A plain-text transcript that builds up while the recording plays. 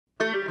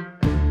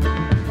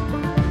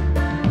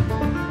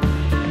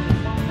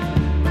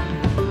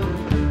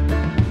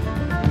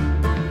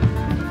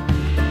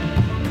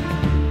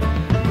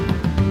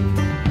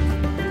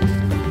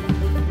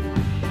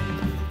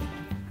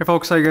Hey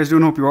folks, how you guys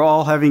doing? Hope you're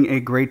all having a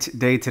great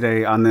day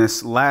today on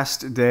this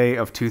last day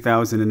of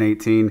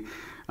 2018.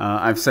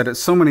 I've said it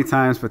so many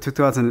times, but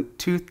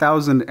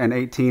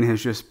 2018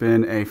 has just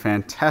been a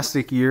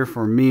fantastic year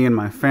for me and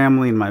my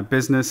family and my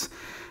business,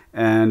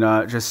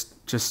 and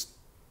just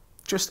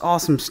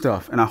awesome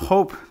stuff. And I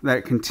hope that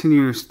it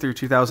continues through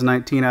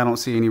 2019. I don't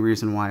see any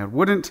reason why it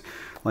wouldn't.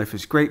 Life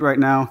is great right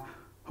now.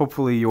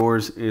 Hopefully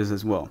yours is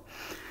as well.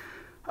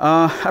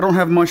 I don't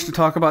have much to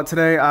talk about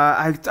today.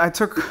 I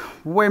took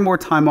way more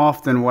time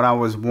off than what I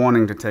was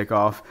wanting to take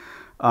off,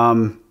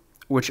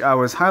 which I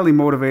was highly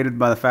motivated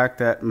by the fact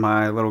that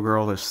my little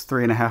girl is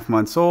 3.5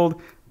 months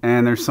old,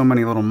 and there's so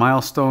many little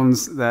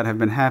milestones that have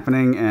been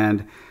happening,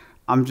 and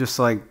I'm just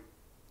like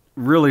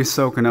really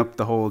soaking up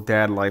the whole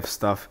dad life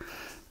stuff.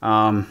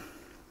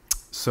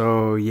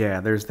 So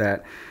yeah, there's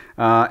that.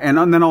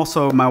 And then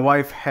also my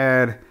wife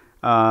had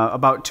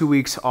about 2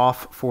 weeks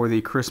off for the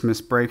Christmas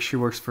break. She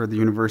works for the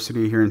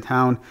university here in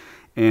town,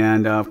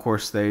 and of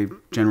course they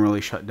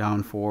generally shut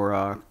down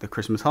for the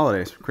Christmas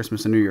holidays,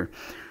 Christmas and New Year.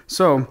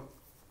 So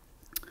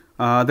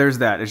there's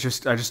that. I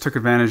just took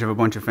advantage of a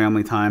bunch of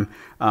family time.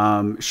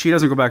 She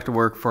doesn't go back to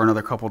work for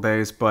another couple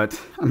days,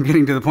 but I'm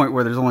getting to the point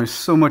where there's only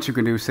so much you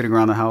can do sitting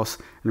around the house,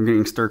 and I'm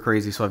getting stir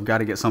crazy, so I've got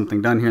to get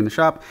something done here in the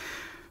shop.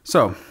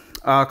 So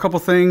a couple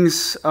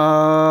things.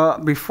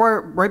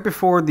 Right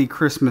before the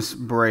Christmas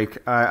break,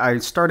 I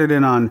started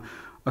in on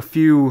a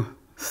few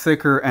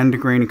thicker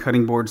end grain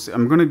cutting boards.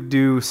 I'm going to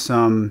do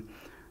some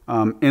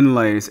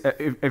inlays.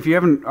 If you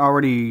haven't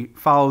already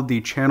followed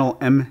the channel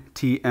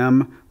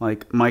MTM,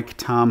 like Mike,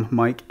 Tom,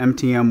 Mike,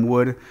 MTM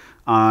Wood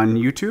on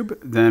YouTube,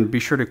 then be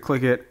sure to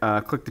click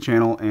the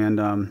channel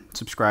and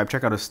subscribe.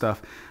 Check out his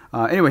stuff.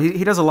 Anyway,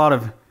 he does a lot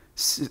of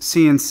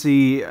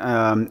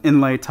CNC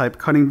inlay type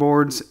cutting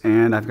boards,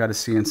 and I've got a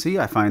CNC.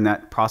 I find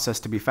that process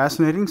to be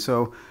fascinating,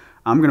 so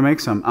I'm going to make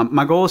some.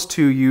 My goal is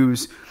to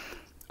use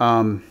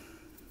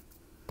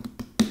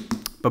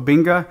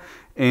Bubinga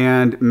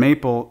and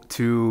maple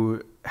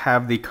to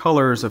have the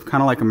colors of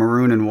kind of like a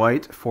maroon and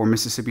white for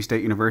Mississippi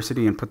State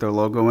University and put their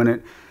logo in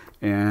it,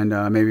 and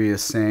maybe a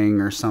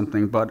saying or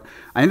something. But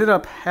I ended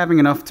up having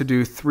enough to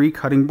do 3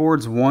 cutting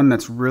boards, one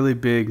that's really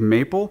big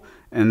maple,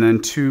 and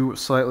then 2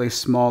 slightly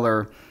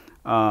smaller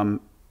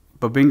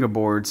Bubinga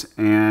boards,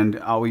 and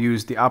I'll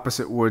use the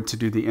opposite wood to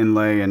do the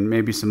inlay and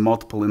maybe some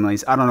multiple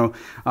inlays. I don't know,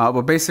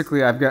 but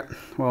basically I've got,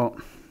 well,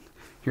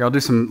 here, I'll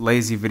do some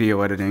lazy video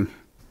editing.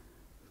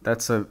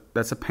 That's a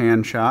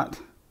pan shot,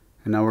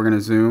 and now we're gonna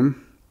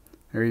zoom.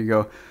 There you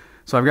go.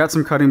 So I've got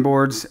some cutting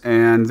boards,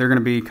 and they're gonna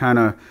be kind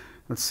of,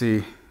 let's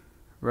see,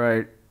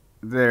 right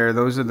there.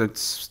 Those are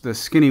the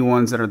skinny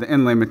ones that are the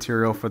inlay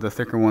material for the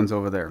thicker ones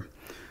over there.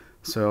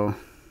 So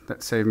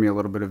that saved me a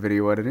little bit of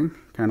video editing.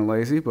 Kind of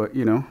lazy, but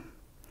you know,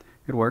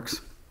 it works.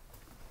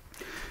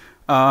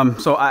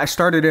 So I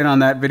started in on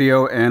that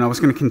video, and I was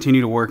going to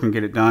continue to work and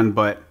get it done,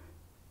 but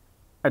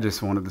I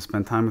just wanted to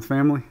spend time with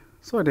family,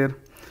 so I did.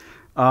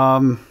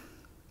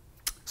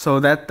 So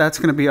that's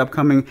going to be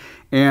upcoming,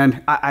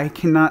 and I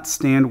cannot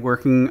stand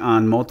working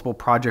on multiple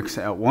projects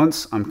at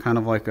once. I'm kind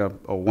of like a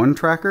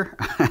one-tracker.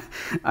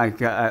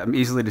 I'm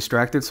easily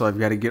distracted, so I've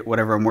got to get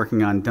whatever I'm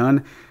working on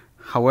done.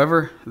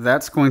 However,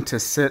 that's going to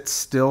sit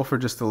still for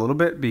just a little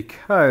bit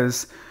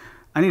because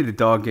I need a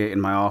dog gate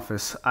in my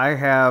office.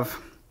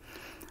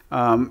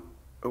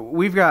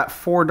 We've got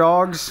 4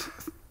 dogs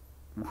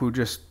who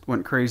just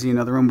went crazy in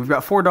another room. We've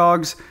got 4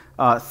 dogs.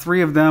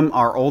 3 of them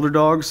are older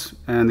dogs,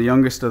 and the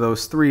youngest of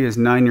those 3 is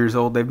 9 years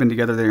old. They've been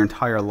together their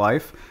entire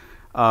life.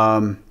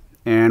 And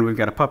we've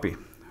got a puppy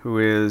who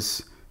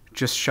is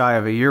just shy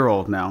of a year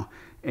old now.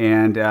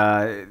 And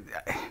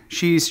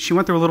she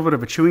went through a little bit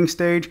of a chewing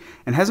stage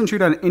and hasn't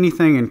chewed on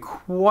anything in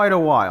quite a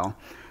while.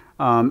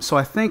 So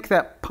I think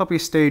that puppy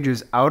stage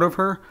is out of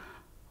her.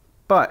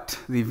 But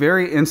the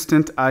very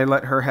instant I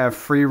let her have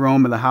free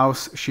roam of the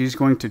house, she's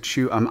going to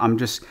chew.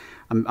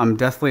 I'm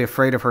deathly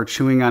afraid of her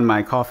chewing on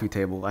my coffee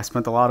table. I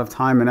spent a lot of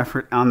time and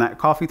effort on that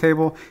coffee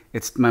table.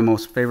 It's my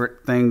most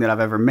favorite thing that I've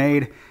ever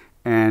made,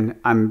 and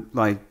I'm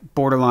like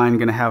borderline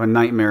going to have a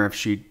nightmare if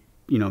she,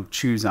 you know,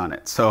 chews on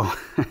it. So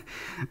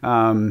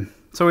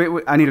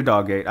I need a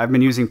dog gate. I've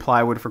been using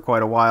plywood for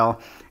quite a while.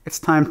 It's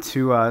time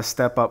to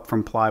step up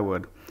from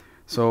plywood.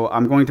 So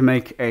I'm going to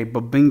make a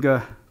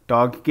Bubinga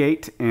dog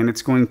gate, and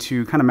it's going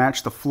to kind of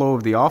match the flow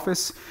of the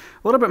office. A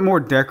little bit more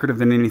decorative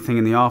than anything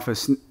in the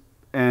office.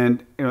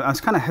 And you know, I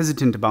was kind of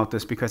hesitant about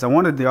this because I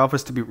wanted the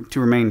office to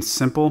remain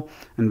simple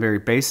and very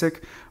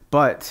basic,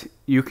 but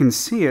you can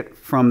see it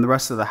from the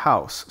rest of the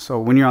house. So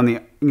when you're on the,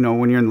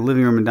 when you're in the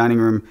living room and dining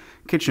room,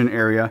 kitchen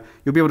area,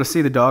 you'll be able to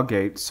see the dog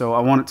gate. So I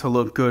want it to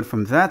look good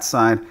from that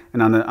side,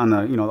 and on the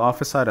the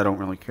office side, I don't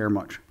really care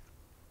much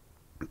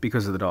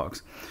because of the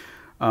dogs.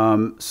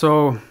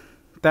 So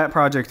that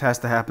project has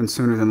to happen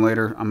sooner than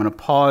later. I'm going to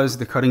pause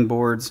the cutting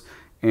boards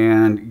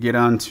and get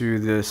onto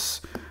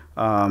this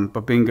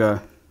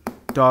Bubinga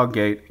dog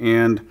gate.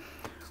 And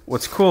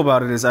what's cool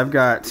about it is I've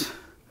got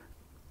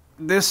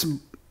this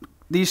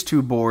these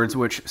two boards,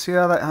 which, see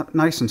how that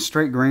nice and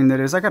straight grain that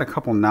is? I got a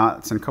couple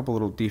knots and a couple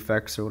little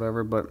defects or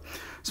whatever, but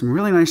some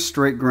really nice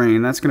straight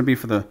grain. That's going to be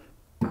for the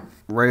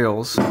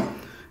rails.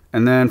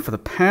 And then for the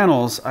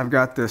panels, I've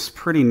got this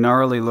pretty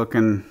gnarly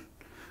looking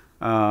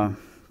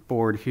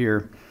board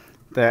here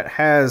that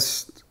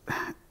has,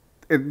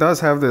 it does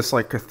have this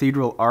like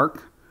cathedral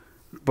arc,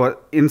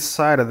 but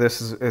inside of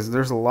this is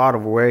there's a lot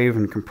of wave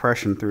and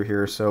compression through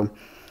here. So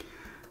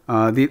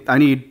I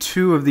need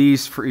 2 of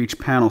these for each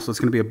panel, so it's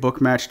going to be a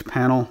book-matched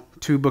panel,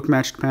 2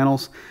 book-matched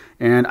panels,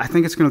 and I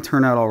think it's going to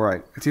turn out all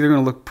right. It's either going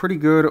to look pretty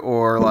good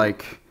or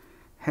like,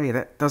 hey,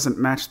 that doesn't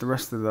match the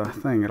rest of the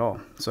thing at all.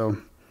 So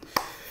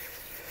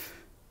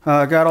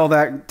got all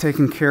that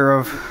taken care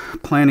of.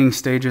 Planning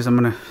stages, I'm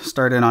going to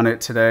start in on it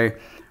today.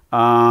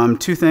 2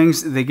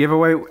 things. The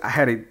giveaway, I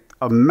had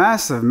a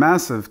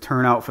massive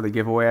turnout for the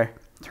giveaway.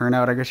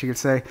 Turnout, I guess you could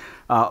say.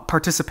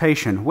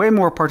 Participation. Way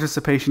more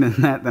participation in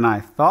that than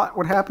I thought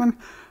would happen.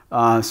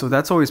 So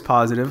that's always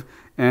positive.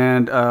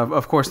 And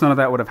of course, none of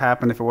that would have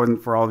happened if it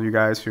wasn't for all of you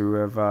guys who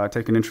have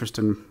taken interest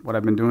in what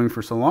I've been doing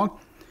for so long.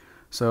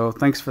 So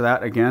thanks for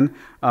that again.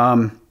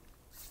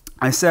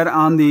 I said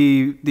on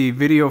the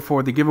video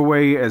for the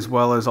giveaway, as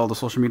well as all the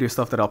social media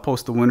stuff, that I'll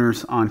post the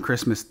winners on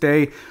Christmas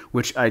Day,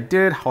 which I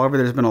did. However,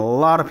 there's been a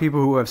lot of people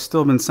who have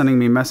still been sending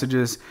me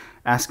messages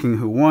asking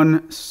who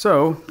won.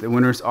 So the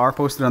winners are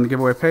posted on the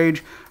giveaway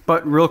page.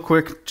 But real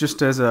quick,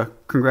 just as a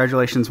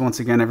congratulations once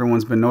again,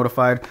 everyone's been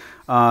notified.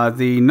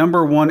 The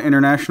number 1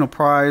 international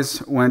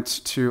prize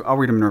went to, I'll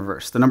read them in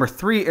reverse. The number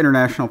 3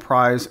 international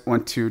prize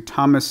went to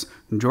Thomas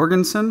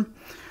Jorgensen.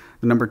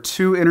 The number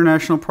 2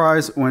 international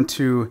prize went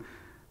to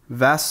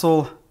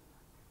Vasil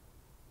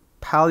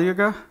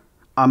Palyuga.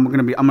 I'm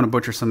gonna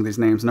butcher some of these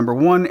names. Number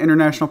 1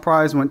 international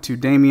prize went to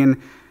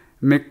Damien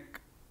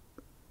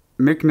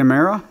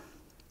McNamara.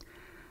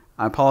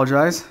 I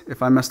apologize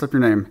if I messed up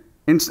your name.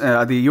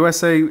 The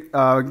USA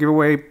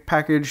giveaway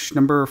package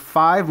number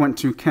 5 went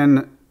to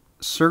Ken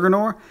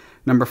Serganor.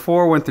 Number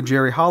 4 went to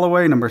Jerry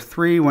Holloway. Number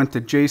 3 went to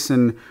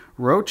Jason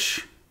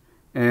Roach.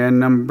 And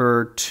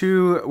number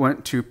 2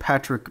 went to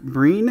Patrick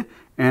Breen.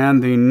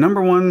 And the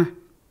number 1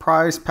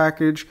 prize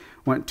package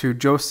went to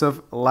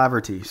Joseph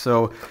Laverty.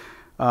 So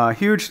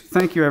huge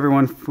thank you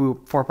everyone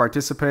for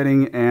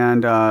participating,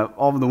 and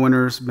all of the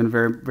winners have been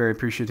very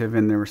appreciative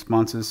in their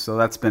responses, so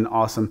that's been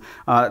awesome.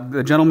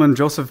 The gentleman,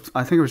 Joseph,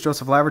 I think it was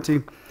Joseph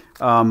Laverty,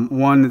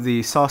 won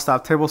the saw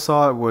stop table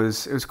saw. It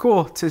was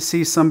cool to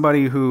see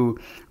somebody who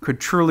could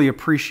truly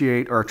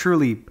appreciate, or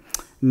truly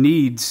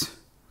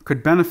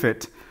could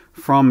benefit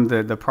from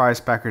the prize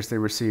package they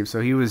received.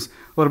 So he was a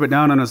little bit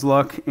down on his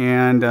luck,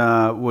 and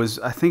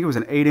I think it was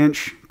an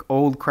 8-inch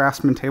old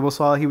Craftsman table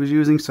saw he was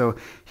using. So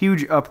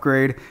huge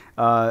upgrade.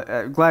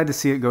 Glad to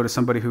see it go to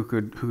somebody who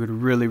could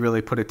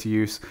really put it to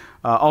use.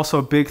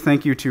 Also, big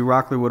thank you to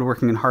Rockler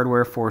Woodworking and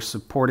Hardware for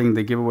supporting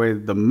the giveaway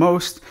the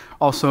most.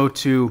 Also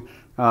to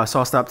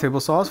Saw Stop Table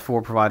Saws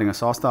for providing a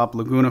saw stop,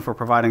 Laguna for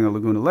providing a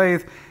Laguna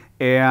lathe,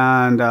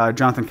 and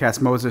Jonathan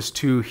Katz-Moses,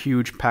 2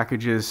 huge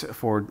packages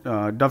for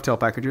dovetail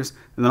packages,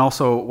 and then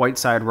also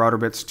Whiteside router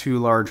bits, 2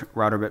 large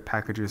router bit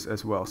packages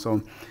as well.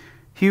 So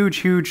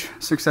huge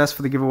success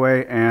for the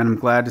giveaway, and I'm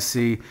glad to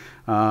see,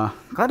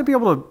 glad to be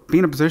able to be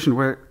in a position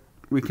where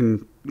we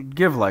can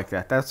give like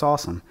that. That's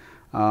awesome.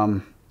 I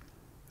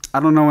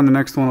don't know when the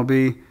next one will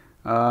be.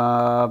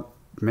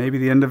 Maybe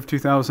the end of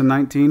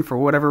 2019 for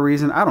whatever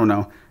reason. I don't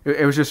know.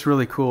 It was just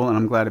really cool, and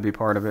I'm glad to be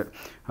part of it,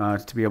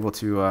 to be able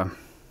to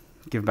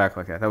give back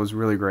like that. That was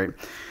really great.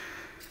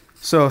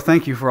 So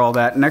thank you for all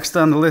that. Next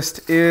on the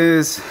list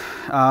is,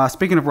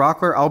 speaking of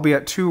Rockler, I'll be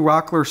at 2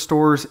 Rockler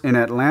stores in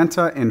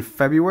Atlanta in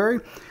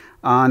February.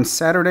 On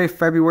Saturday,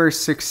 February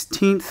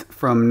 16th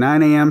from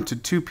 9 a.m. to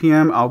 2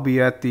 p.m., I'll be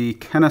at the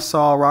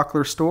Kennesaw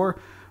Rockler store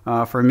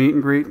for a meet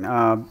and greet.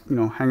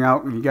 Hang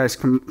out. You guys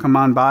come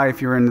on by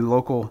if you're in the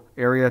local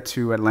area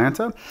to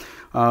Atlanta.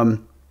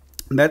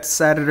 That's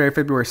Saturday,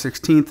 February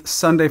 16th.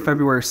 Sunday,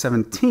 February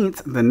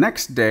 17th, the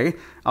next day,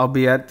 I'll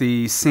be at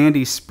the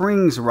Sandy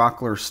Springs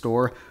Rockler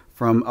store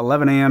from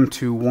 11 a.m.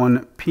 to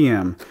 1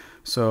 p.m.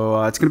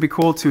 So it's going to be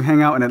cool to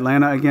hang out in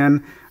Atlanta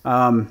again.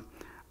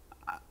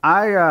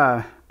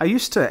 I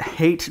used to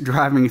hate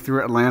driving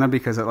through Atlanta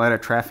because Atlanta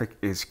traffic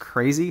is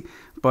crazy.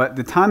 But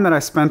the time that I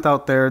spent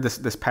out there,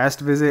 this past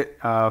visit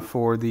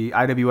for the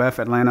IWF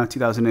Atlanta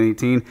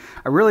 2018,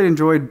 I really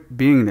enjoyed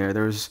being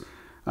there.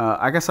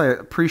 I guess I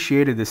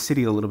appreciated the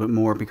city a little bit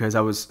more because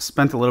I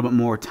spent a little bit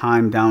more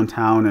time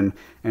downtown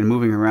and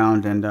moving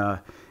around, and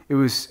it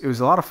was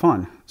a lot of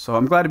fun. So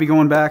I'm glad to be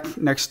going back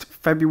next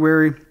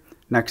February,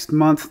 next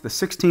month, the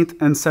 16th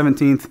and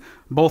 17th,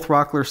 both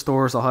Rockler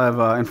stores. I'll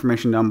have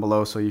information down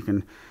below so you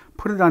can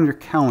put it on your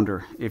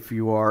calendar if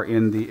you are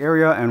in the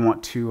area and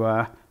want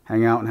to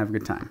hang out and have a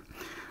good time.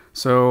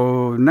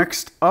 So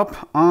next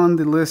up on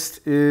the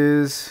list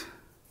is,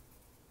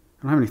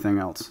 I don't have anything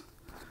else.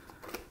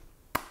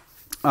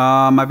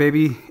 My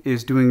baby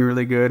is doing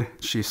really good.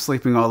 She's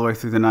sleeping all the way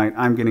through the night.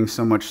 I'm getting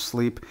so much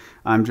sleep.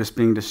 I'm just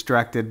being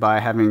distracted by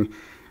having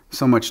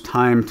so much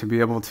time to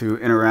be able to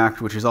interact,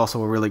 which is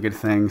also a really good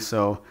thing.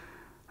 So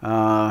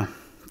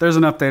there's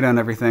an update on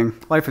everything.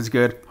 Life is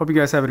good. Hope you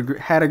guys had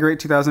a great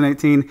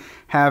 2018.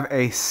 Have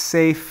a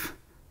safe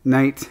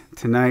night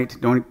tonight.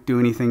 Don't do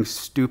anything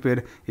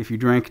stupid. If you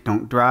drink,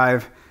 don't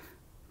drive.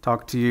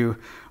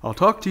 I'll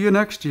talk to you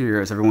next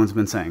year, as everyone's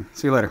been saying.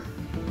 See you later.